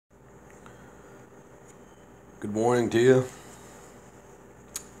Good morning to you.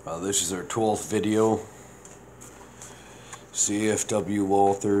 This is our 12th video. C.F.W.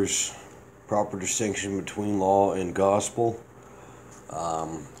 Walther's proper distinction between law and gospel.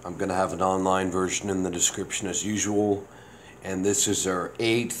 I'm going to have an online version in the description as usual. And this is our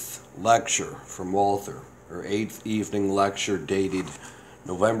 8th lecture from Walther. Our 8th evening lecture dated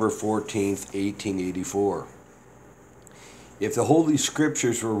November 14th, 1884. If the Holy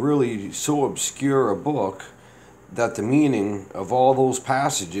Scriptures were really so obscure a book that the meaning of all those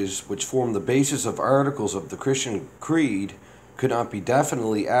passages which form the basis of articles of the Christian creed could not be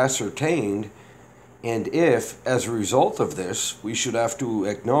definitely ascertained, and if, as a result of this, we should have to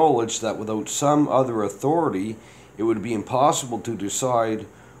acknowledge that without some other authority it would be impossible to decide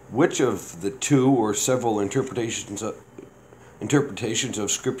which of the two or several interpretations of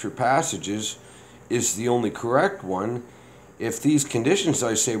Scripture passages is the only correct one, if these conditions,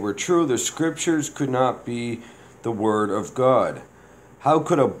 I say, were true, the Scriptures could not be the Word of God. How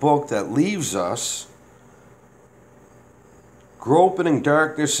could a book that leaves us groping in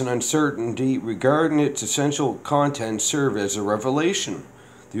darkness and uncertainty regarding its essential content serve as a revelation?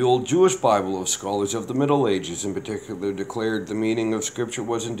 The old Jewish Bible of scholars of the Middle Ages in particular declared the meaning of Scripture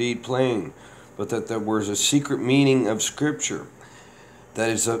was indeed plain, but that there was a secret meaning of Scripture that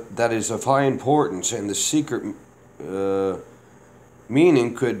is of high importance, and the secret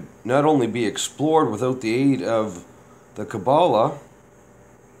meaning could not only be explored without the aid of the Kabbalah.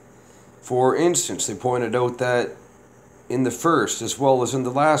 For instance, they pointed out that in the first as well as in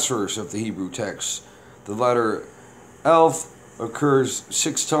the last verse of the Hebrew text, the letter Aleph occurs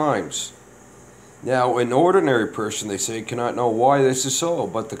 6 times. Now, an ordinary person, they say, cannot know why this is so,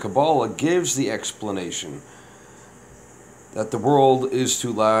 but the Kabbalah gives the explanation that the world is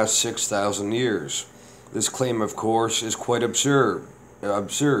to last 6,000 years. This claim, of course, is quite absurd.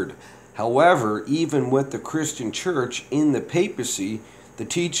 However, even with the Christian church in the papacy, the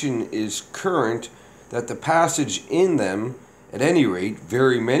teaching is current that the passage in them, at any rate,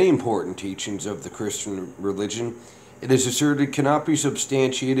 very many important teachings of the Christian religion, it is asserted cannot be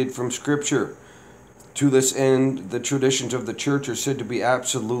substantiated from Scripture. To this end, the traditions of the church are said to be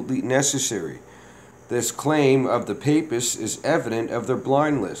absolutely necessary. This claim of the papists is evident of their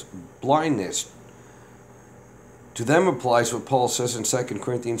blindness. To them applies what Paul says in 2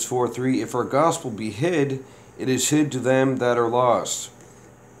 Corinthians 4:3, if our gospel be hid, it is hid to them that are lost.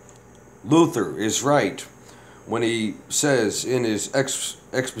 Luther is right when he says in his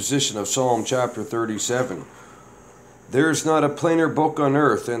exposition of Psalm chapter 37, there is not a plainer book on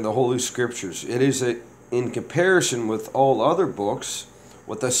earth than the Holy Scriptures. It is in comparison with all other books,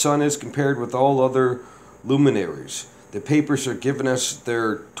 what the sun is compared with all other luminaries. The papers are giving us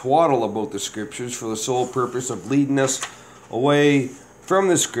their twaddle about the Scriptures for the sole purpose of leading us away from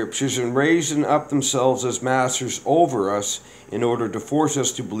the Scriptures and raising up themselves as masters over us in order to force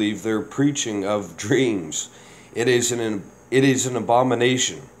us to believe their preaching of dreams. It is an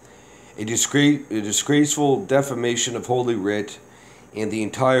abomination, a disgraceful defamation of Holy Writ and the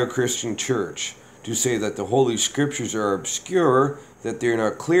entire Christian Church to say that the Holy Scriptures are obscure, that they are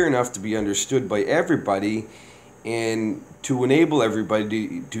not clear enough to be understood by everybody, and to enable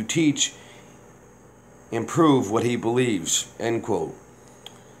everybody to teach and prove what he believes. End quote.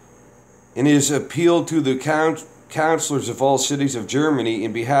 In his appeal to the counselors of all cities of Germany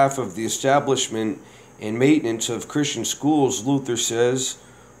in behalf of the establishment and maintenance of Christian schools, Luther says,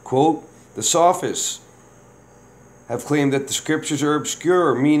 quote, the sophists have claimed that the Scriptures are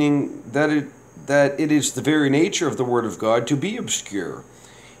obscure, meaning that it is the very nature of the Word of God to be obscure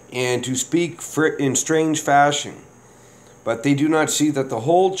and to speak in strange fashion. But they do not see that the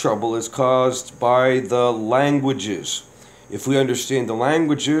whole trouble is caused by the languages. If we understand the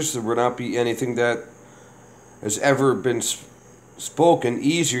languages, there will not be anything that has ever been spoken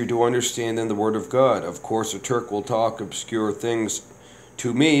easier to understand than the Word of God. Of course, a Turk will talk obscure things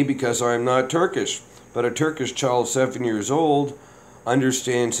to me because I am not Turkish, but a Turkish child 7 years old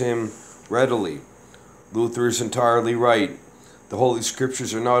understands him readily. Luther is entirely right. The Holy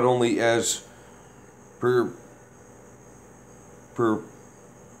Scriptures are not only as perspicuous.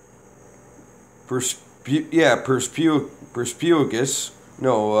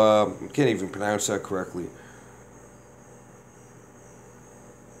 No, can't even pronounce that correctly.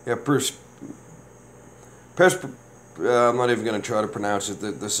 Yeah, I'm not even going to try to pronounce it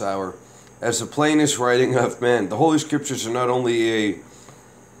this hour. As the plainest writing of men, the Holy Scriptures are not only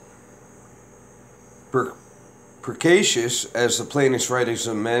precocious as the plainest writings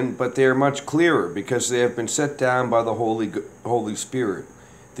of men, but they are much clearer because they have been set down by the Holy Spirit,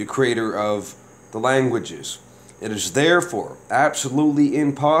 the creator of the languages. It is therefore absolutely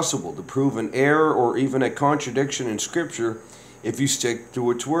impossible to prove an error or even a contradiction in Scripture if you stick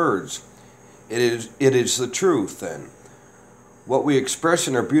to its words. It is the truth, then. What we express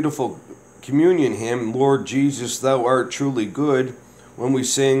in our beautiful communion hymn, Lord Jesus, Thou art truly good, when we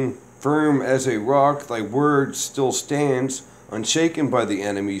sing, firm as a rock, Thy word still stands, unshaken by the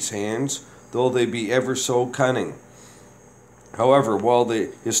enemy's hands, though they be ever so cunning. However, while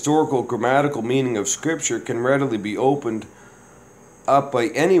the historical grammatical meaning of Scripture can readily be opened up by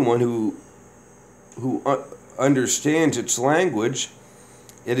anyone who understands its language,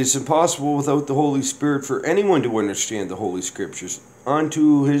 it is impossible without the Holy Spirit for anyone to understand the Holy Scriptures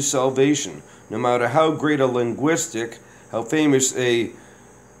unto his salvation, no matter how great a linguistic, how famous a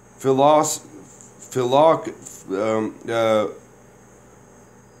philologist,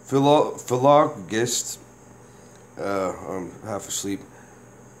 I'm half asleep,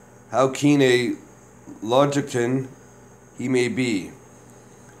 how keen a logician he may be.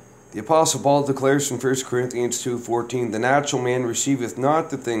 The Apostle Paul declares in 1 Corinthians 2:14, the natural man receiveth not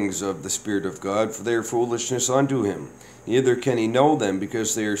the things of the Spirit of God, for they are foolishness unto him. Neither can he know them,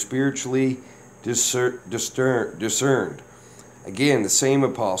 because they are spiritually discerned. Again, the same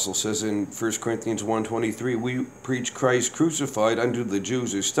apostle says in 1 Corinthians 1:23, we preach Christ crucified, unto the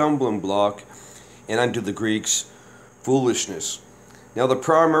Jews a stumbling block, and unto the Greeks foolishness. Now the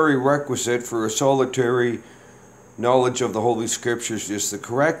primary requisite for a solitary knowledge of the Holy Scriptures is the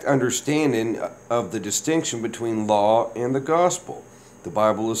correct understanding of the distinction between law and the gospel. The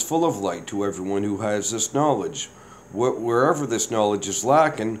Bible is full of light to everyone who has this knowledge. Wherever this knowledge is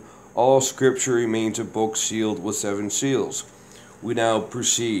lacking, all Scripture remains a book sealed with 7 seals. We now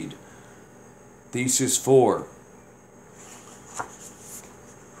proceed. Thesis 4.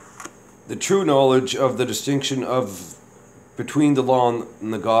 The true knowledge of the distinction between the law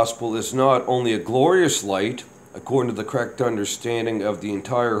and the gospel is not only a glorious light, according to the correct understanding of the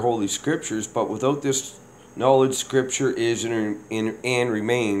entire Holy Scriptures, but without this knowledge, Scripture is and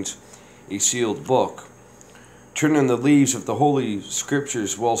remains a sealed book. Turning the leaves of the Holy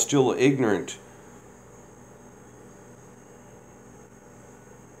Scriptures while still ignorant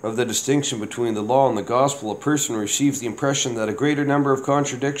of the distinction between the law and the gospel, a person receives the impression that a greater number of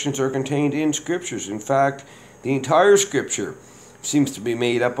contradictions are contained in Scriptures. In fact, the entire Scripture seems to be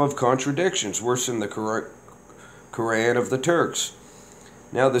made up of contradictions, worse than the Quran of the Turks.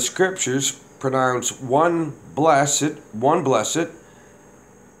 Now the Scriptures pronounce one blessed,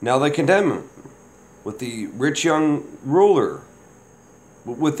 now they condemn him. With the rich young ruler,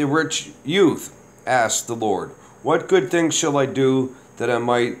 with the rich youth, asked the Lord, what good things shall I do that I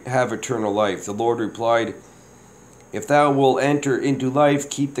might have eternal life? The Lord replied, if thou wilt enter into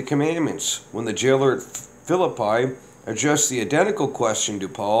life, keep the commandments. When the jailer at Philippi addressed the identical question to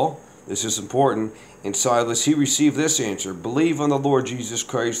Paul, this is important, in Silas, he received this answer, believe on the Lord Jesus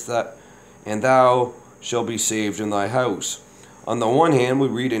Christ, and thou shalt be saved in thy house. On the one hand, we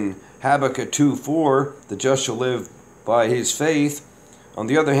read in Habakkuk 2:4, the just shall live by his faith. On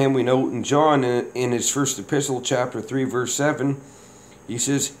the other hand, we note in John, in his first epistle, chapter 3, verse 7, he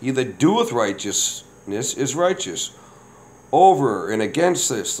says, he that doeth righteousness is righteous. Over and against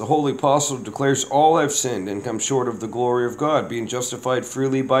this, the holy apostle declares all have sinned and come short of the glory of God, being justified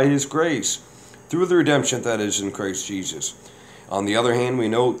freely by his grace, through the redemption that is in Christ Jesus. On the other hand, we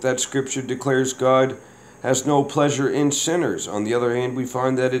note that Scripture declares God has no pleasure in sinners. On the other hand, we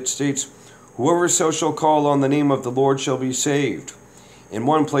find that it states, whoever so shall call on the name of the Lord shall be saved. In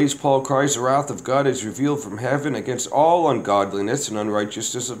one place, Paul cries, the wrath of God is revealed from heaven against all ungodliness and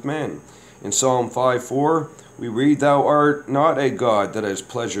unrighteousness of men. In Psalm 5:4, we read, thou art not a God that has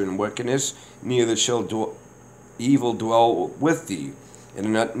pleasure in wickedness, neither shall evil dwell with thee.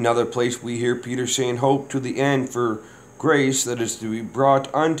 In another place, we hear Peter saying, hope to the end for grace that is to be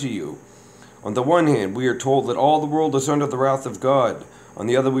brought unto you. On the one hand, we are told that all the world is under the wrath of God. On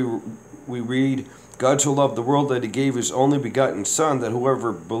the other, we read, God so loved the world that he gave his only begotten Son, that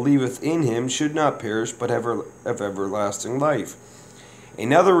whoever believeth in him should not perish, but have everlasting life.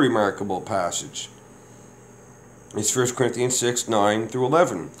 Another remarkable passage is 1 Corinthians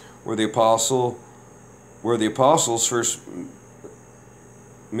 6:9-11, where the apostles first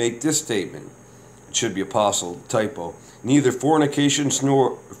make this statement. It should be apostle, typo. Neither fornicators,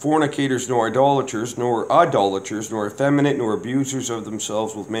 nor idolaters, nor effeminate, nor abusers of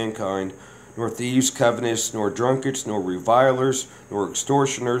themselves with mankind, nor thieves, covetous, nor drunkards, nor revilers, nor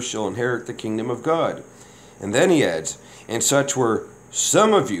extortioners shall inherit the kingdom of God. And then he adds, and such were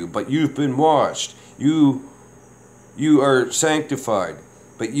some of you, but you've been washed. You are sanctified,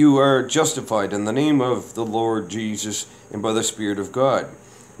 but you are justified in the name of the Lord Jesus and by the Spirit of God.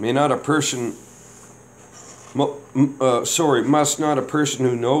 May not a person Must not a person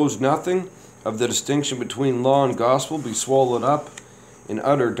who knows nothing of the distinction between law and gospel be swallowed up in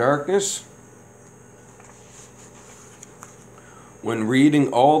utter darkness? When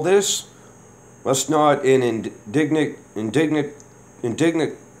reading all this, must not an indignant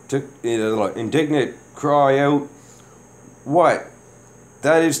cry out, what?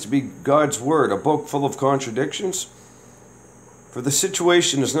 That is to be God's word, a book full of contradictions? For the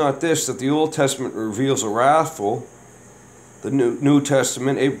situation is not this, that the Old Testament reveals a wrathful, the New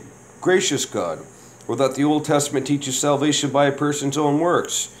Testament a gracious God, or that the Old Testament teaches salvation by a person's own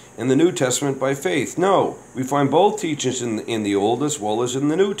works, and the New Testament by faith. No, we find both teachings in the Old as well as in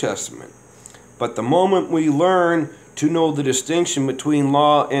the New Testament. But the moment we learn to know the distinction between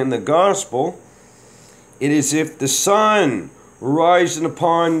law and the gospel, it is as if the sun were rising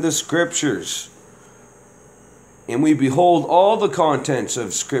upon the scriptures, and we behold all the contents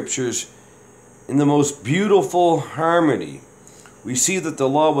of scriptures in the most beautiful harmony. We see that the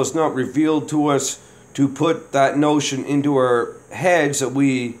law was not revealed to us to put that notion into our heads that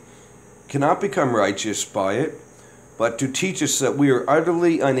we cannot become righteous by it, but to teach us that we are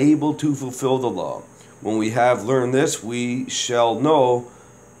utterly unable to fulfill the law. When we have learned this, we shall know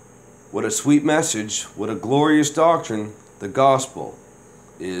what a sweet message, what a glorious doctrine the gospel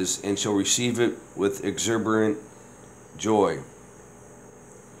is, and shall receive it with exuberant joy.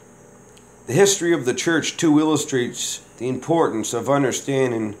 The history of the church too illustrates the importance of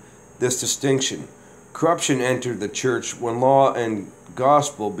understanding this distinction. Corruption entered the church when law and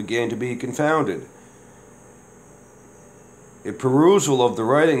gospel began to be confounded. A perusal of the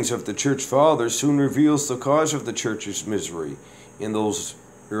writings of the church fathers soon reveals the cause of the church's misery in those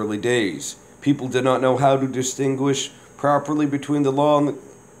early days. People did not know how to distinguish properly between the law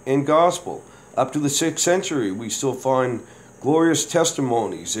and gospel. Up to the 6th century, we still find glorious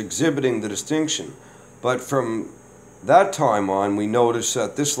testimonies exhibiting the distinction. But from that time on, we notice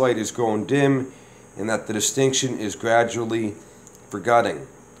that this light is growing dim and that the distinction is gradually forgotten.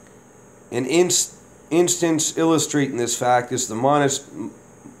 An instance illustrating this fact is the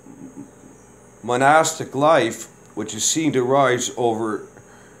monastic life, which is seen to rise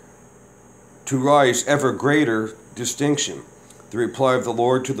ever greater distinction. The reply of the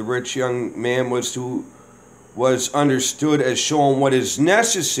Lord to the rich young man was understood as showing what is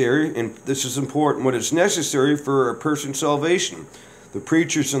necessary, and this is important, what is necessary for a person's salvation. The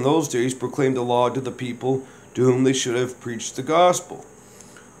preachers in those days proclaimed the law to the people to whom they should have preached the gospel.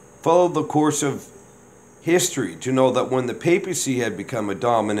 Follow the course of history to know that when the papacy had become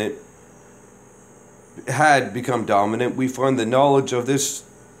dominant, we find the knowledge of this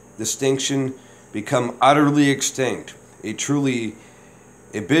distinction become utterly extinct. A truly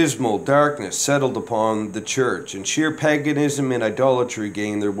abysmal darkness settled upon the church, and sheer paganism and idolatry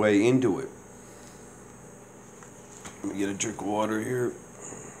gained their way into it. Let me get a drink of water here.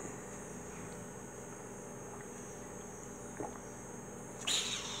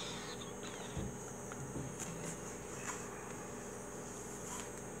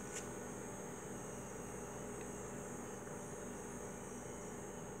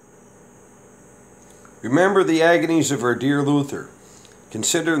 Remember the agonies of our dear Luther.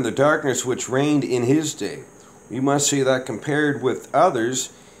 Considering the darkness which reigned in his day, we must say that compared with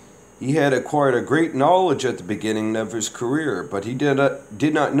others, he had acquired a great knowledge at the beginning of his career, but he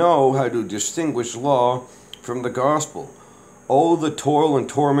did not know how to distinguish law from the gospel. Oh, the toil and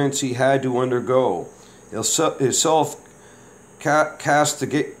torments he had to undergo. His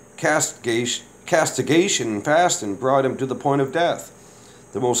self-castigation and fasting brought him to the point of death.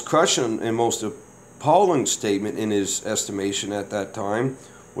 The most crushing and most appalling statement in his estimation at that time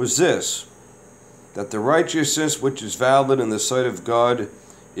was this, that the righteousness which is valid in the sight of God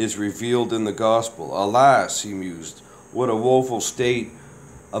is revealed in the gospel. Alas, he mused, what a woeful state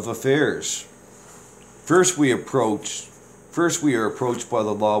of affairs. First we are approached by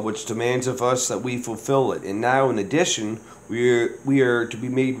the law, which demands of us that we fulfill it, and now in addition we are to be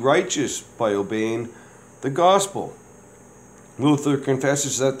made righteous by obeying the gospel. Luther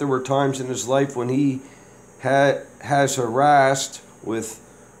confesses that there were times in his life when he was harassed with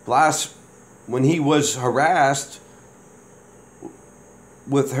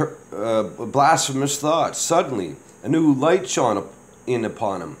blasphemous thoughts. Suddenly, a new light shone in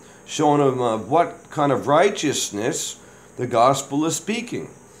upon him, showing him of what kind of righteousness the gospel is speaking.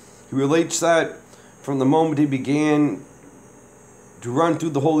 He relates that from the moment he began to run through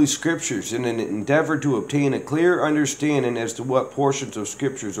the Holy Scriptures in an endeavor to obtain a clear understanding as to what portions of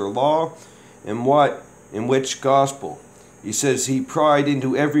Scriptures are law and what in which gospel. He says he pried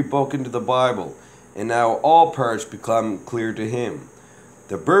into every book into the Bible, and now all parts become clear to him.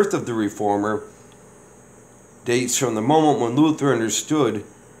 The birth of the Reformer dates from the moment when Luther understood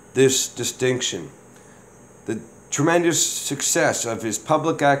this distinction. The tremendous success of his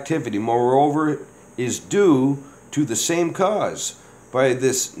public activity, moreover, is due to the same cause. By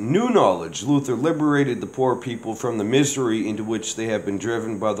this new knowledge, Luther liberated the poor people from the misery into which they have been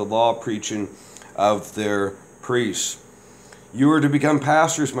driven by the law preaching of their priests. You are to become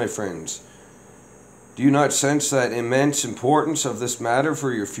pastors, my friends. Do you not sense that immense importance of this matter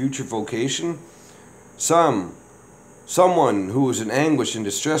for your future vocation? Someone who is in anguish and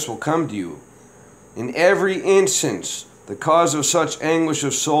distress will come to you. In every instance, the cause of such anguish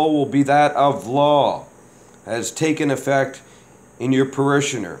of soul will be that of law, has taken effect in your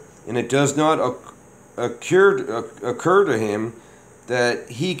parishioner, and it does not occur to him that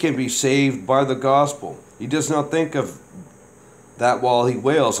he can be saved by the gospel. He does not think of that while he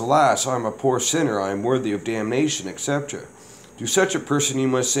wails, "Alas, I am a poor sinner, I am worthy of damnation," etc. To such a person you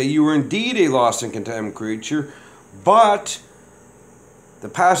must say, "You are indeed a lost and condemned creature, but the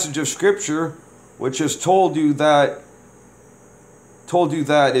passage of Scripture which has told you that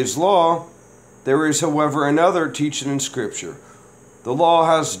is law, there is, however, another teaching in Scripture. The law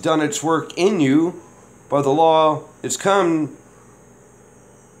has done its work in you, but the law has done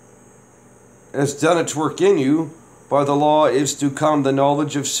its work in you, by the law is to come the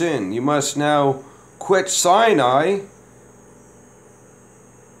knowledge of sin. You must now quit Sinai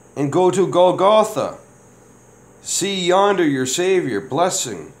and go to Golgotha. See yonder your Savior,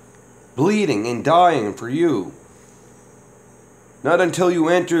 blessing, bleeding, and dying for you. Not until you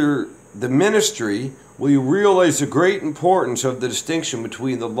enter the ministry will you realize the great importance of the distinction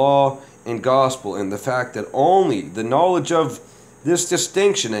between the law and gospel, and the fact that only the knowledge of this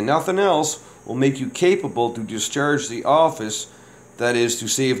distinction and nothing else will make you capable to discharge the office that is to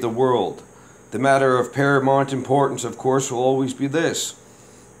save the world. The matter of paramount importance, of course, will always be this,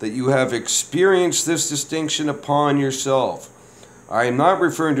 that you have experienced this distinction upon yourself. I am not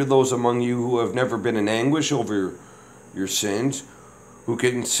referring to those among you who have never been in anguish over your sins, who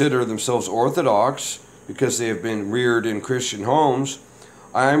consider themselves orthodox because they have been reared in Christian homes.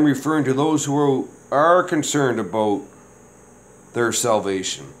 I am referring to those who are concerned about their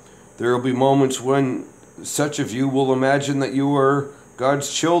salvation. There will be moments when such of you will imagine that you are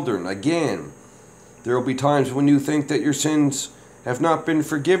God's children again. There will be times when you think that your sins have not been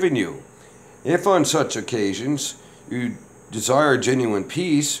forgiven you. If on such occasions you desire genuine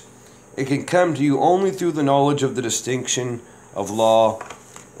peace, it can come to you only through the knowledge of the distinction of law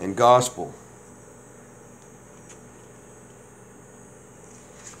and gospel.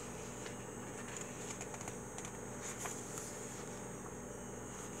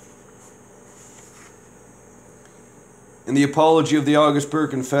 In the Apology of the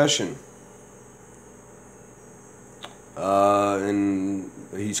Augsburg Confession, and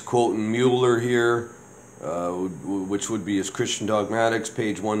he's quoting Mueller here, which would be his Christian Dogmatics,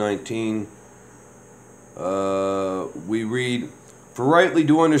 page 119. We read, "For rightly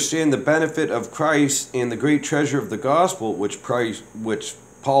to understand the benefit of Christ and the great treasure of the gospel, which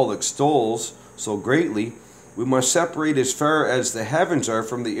Paul extols so greatly, we must separate as far as the heavens are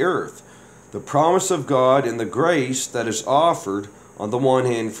from the earth, the promise of God and the grace that is offered on the one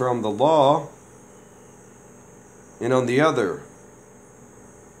hand from the law, and on the other."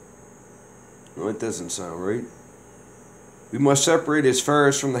 No, it doesn't sound right. "We must separate as far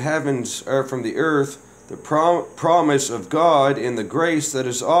as from the heavens are from the earth, the promise of God and the grace that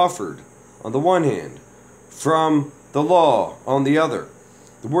is offered on the one hand, from the law on the other.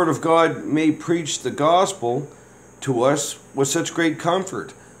 The Word of God may preach the gospel to us with such great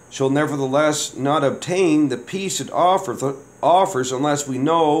comfort, shall nevertheless not obtain the peace it offers unless we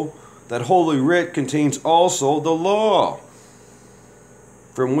know that Holy Writ contains also the law,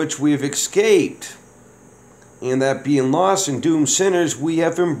 from which we have escaped, and that being lost and doomed sinners, we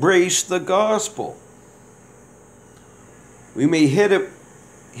have embraced the gospel. We may hit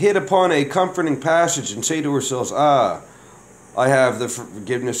upon a comforting passage and say to ourselves, I have the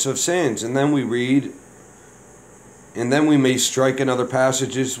forgiveness of sins. And then we read, and then we may strike another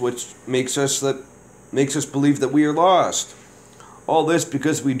passages which makes us believe that we are lost. All this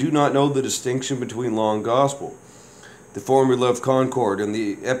because we do not know the distinction between law and gospel. The Formula of Concord and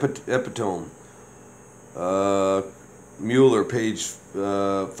the Epitome. Mueller, page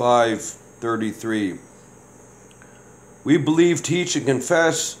 533. We believe, teach, and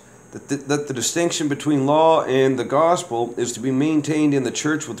confess that the distinction between law and the gospel is to be maintained in the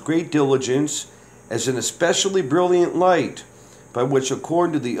church with great diligence as an especially brilliant light, by which,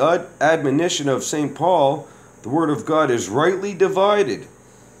 according to the admonition of St. Paul, the Word of God is rightly divided.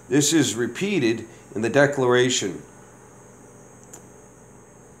 This is repeated in the declaration.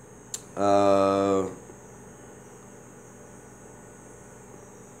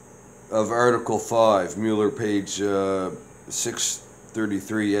 of Article 5, Mueller, page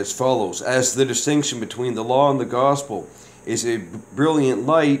 633, as follows. As the distinction between the law and the gospel is a brilliant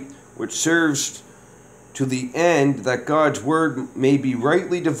light which serves to the end that God's word may be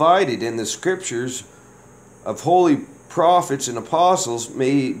rightly divided, and the scriptures of holy prophets and apostles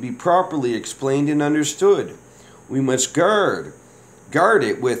may be properly explained and understood. We must guard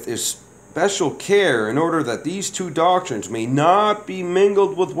it with especial care in order that these two doctrines may not be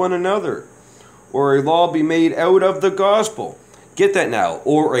mingled with one another, or a law be made out of the gospel. Get that now.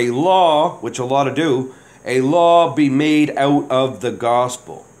 Or a law, which a lot do, a law be made out of the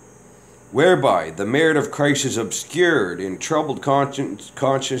gospel, whereby the merit of Christ is obscured, and troubled consciences,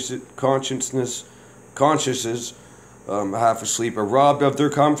 half asleep, are robbed of their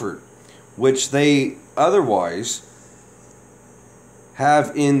comfort, which they otherwise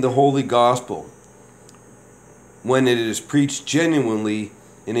have in the holy gospel, when it is preached genuinely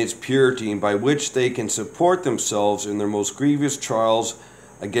in its purity, and by which they can support themselves in their most grievous trials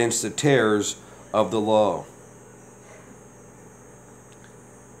against the terrors of the law.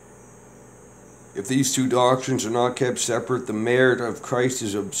 If these two doctrines are not kept separate, the merit of Christ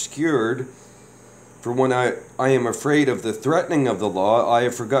is obscured. For when I am afraid of the threatening of the law, I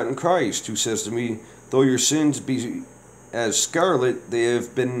have forgotten Christ, who says to me, though your sins be as scarlet, they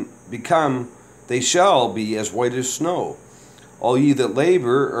shall be as white as snow. All ye that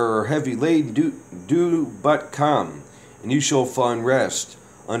labor or are heavy laden, do but come, and you shall find rest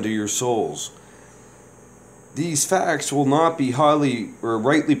unto your souls. These facts will not be highly or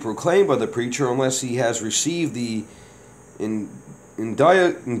rightly proclaimed by the preacher unless he has received the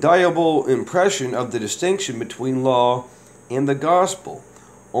indelible impression of the distinction between law and the gospel.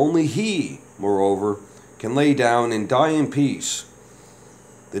 Only he, moreover, can lay down and die in peace.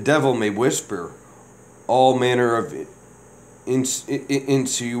 The devil may whisper all manner of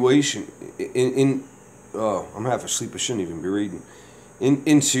insinuation. I'm half asleep. I shouldn't even be reading.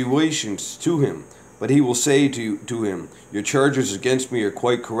 Insinuations to him. But he will say to him, your charges against me are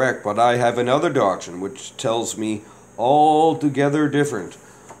quite correct, but I have another doctrine which tells me altogether different.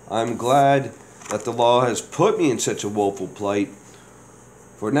 I'm glad that the law has put me in such a woeful plight,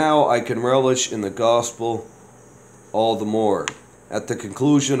 for now I can relish in the gospel all the more. At the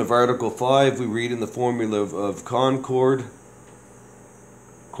conclusion of Article 5, we read in the Formula of Concord,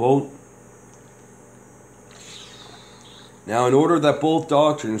 quote, now in order that both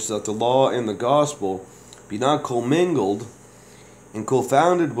doctrines, that the law and the gospel, be not commingled and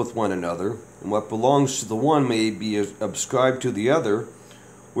confounded with one another, and what belongs to the one may be ascribed to the other,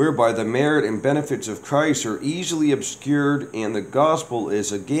 whereby the merit and benefits of Christ are easily obscured, and the gospel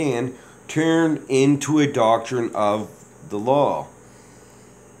is again turned into a doctrine of the law,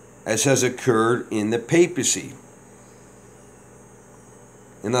 as has occurred in the papacy.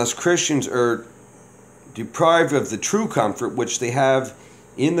 And thus Christians are deprived of the true comfort which they have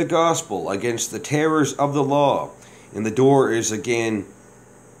in the gospel against the terrors of the law, and the door is again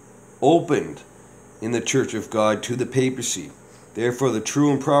opened in the Church of God to the papacy. Therefore the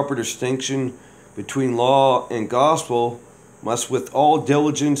true and proper distinction between law and gospel must with all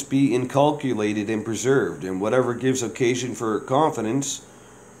diligence be inculcated and preserved, and whatever gives occasion for confidence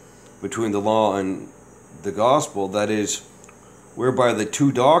between the law and the gospel, that is, whereby the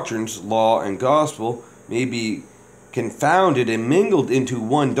two doctrines, law and gospel, may be confounded and mingled into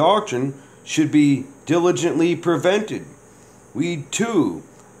one doctrine, should be diligently prevented. We too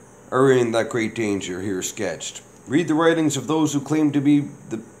are in that great danger here sketched. Read the writings of those who claim to be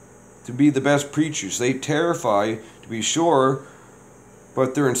the best preachers. They terrify, to be sure,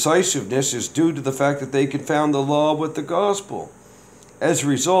 but their incisiveness is due to the fact that they confound the law with the gospel. As a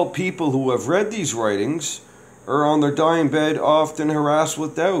result, people who have read these writings are on their dying bed often harassed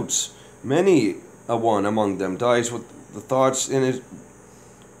with doubts. Many a one among them dies with the thoughts in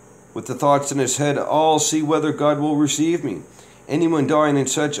his head, I'll see whether God will receive me. Anyone dying in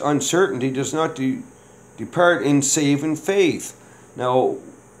such uncertainty does not depart in saving faith. Now,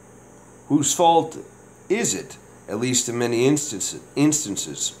 whose fault is it? At least in many instances,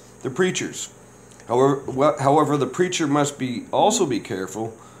 the preachers. However, the preacher must also be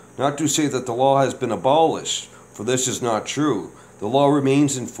careful not to say that the law has been abolished, for this is not true. The law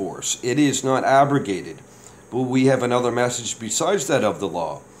remains in force. It is not abrogated. But we have another message besides that of the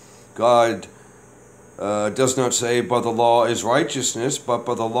law. God does not say, by the law is righteousness, but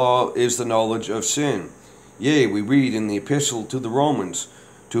by the law is the knowledge of sin. Yea, we read in the epistle to the Romans,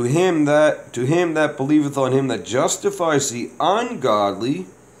 to him that believeth on him that justifies the ungodly,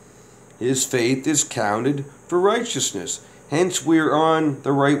 his faith is counted for righteousness. Hence we are on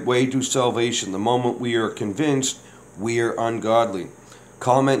the right way to salvation the moment we are convinced we are ungodly.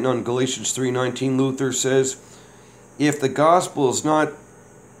 Commenting on Galatians 3:19, Luther says, if the gospel is not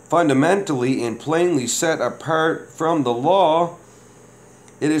fundamentally and plainly set apart from the law,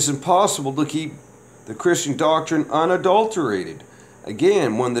 it is impossible to keep the Christian doctrine unadulterated.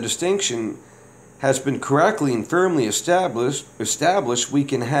 Again, when the distinction has been correctly and firmly established, we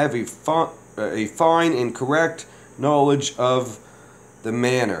can have a fine and correct knowledge of the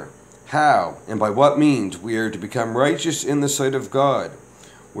manner, how, and by what means we are to become righteous in the sight of God.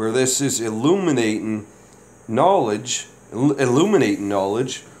 Where this is illuminating knowledge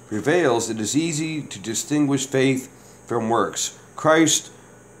prevails, it is easy to distinguish faith from works, Christ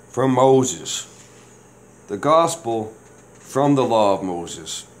from Moses, the gospel from the law of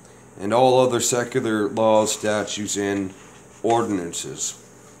Moses, and all other secular laws, statutes, and ordinances.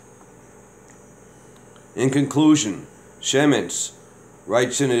 In conclusion, Schemitz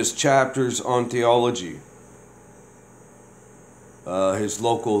writes in his chapters on theology, his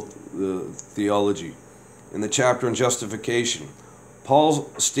local theology, in the chapter on justification, Paul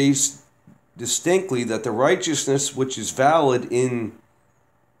states distinctly that the righteousness which is valid in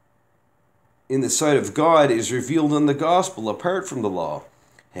the sight of God is revealed in the gospel apart from the law.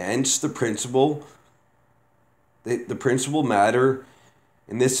 Hence, the principal matter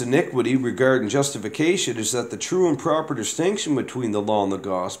in this iniquity regarding justification is that the true and proper distinction between the law and the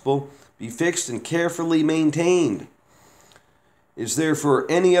gospel be fixed and carefully maintained. Is there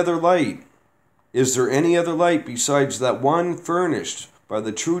any other light besides that one furnished by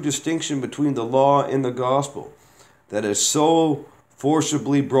the true distinction between the law and the gospel that has so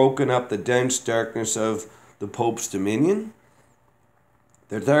forcibly broken up the dense darkness of the Pope's dominion?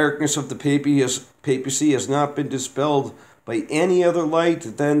 The darkness of the papacy has not been dispelled by any other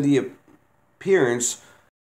light than the appearance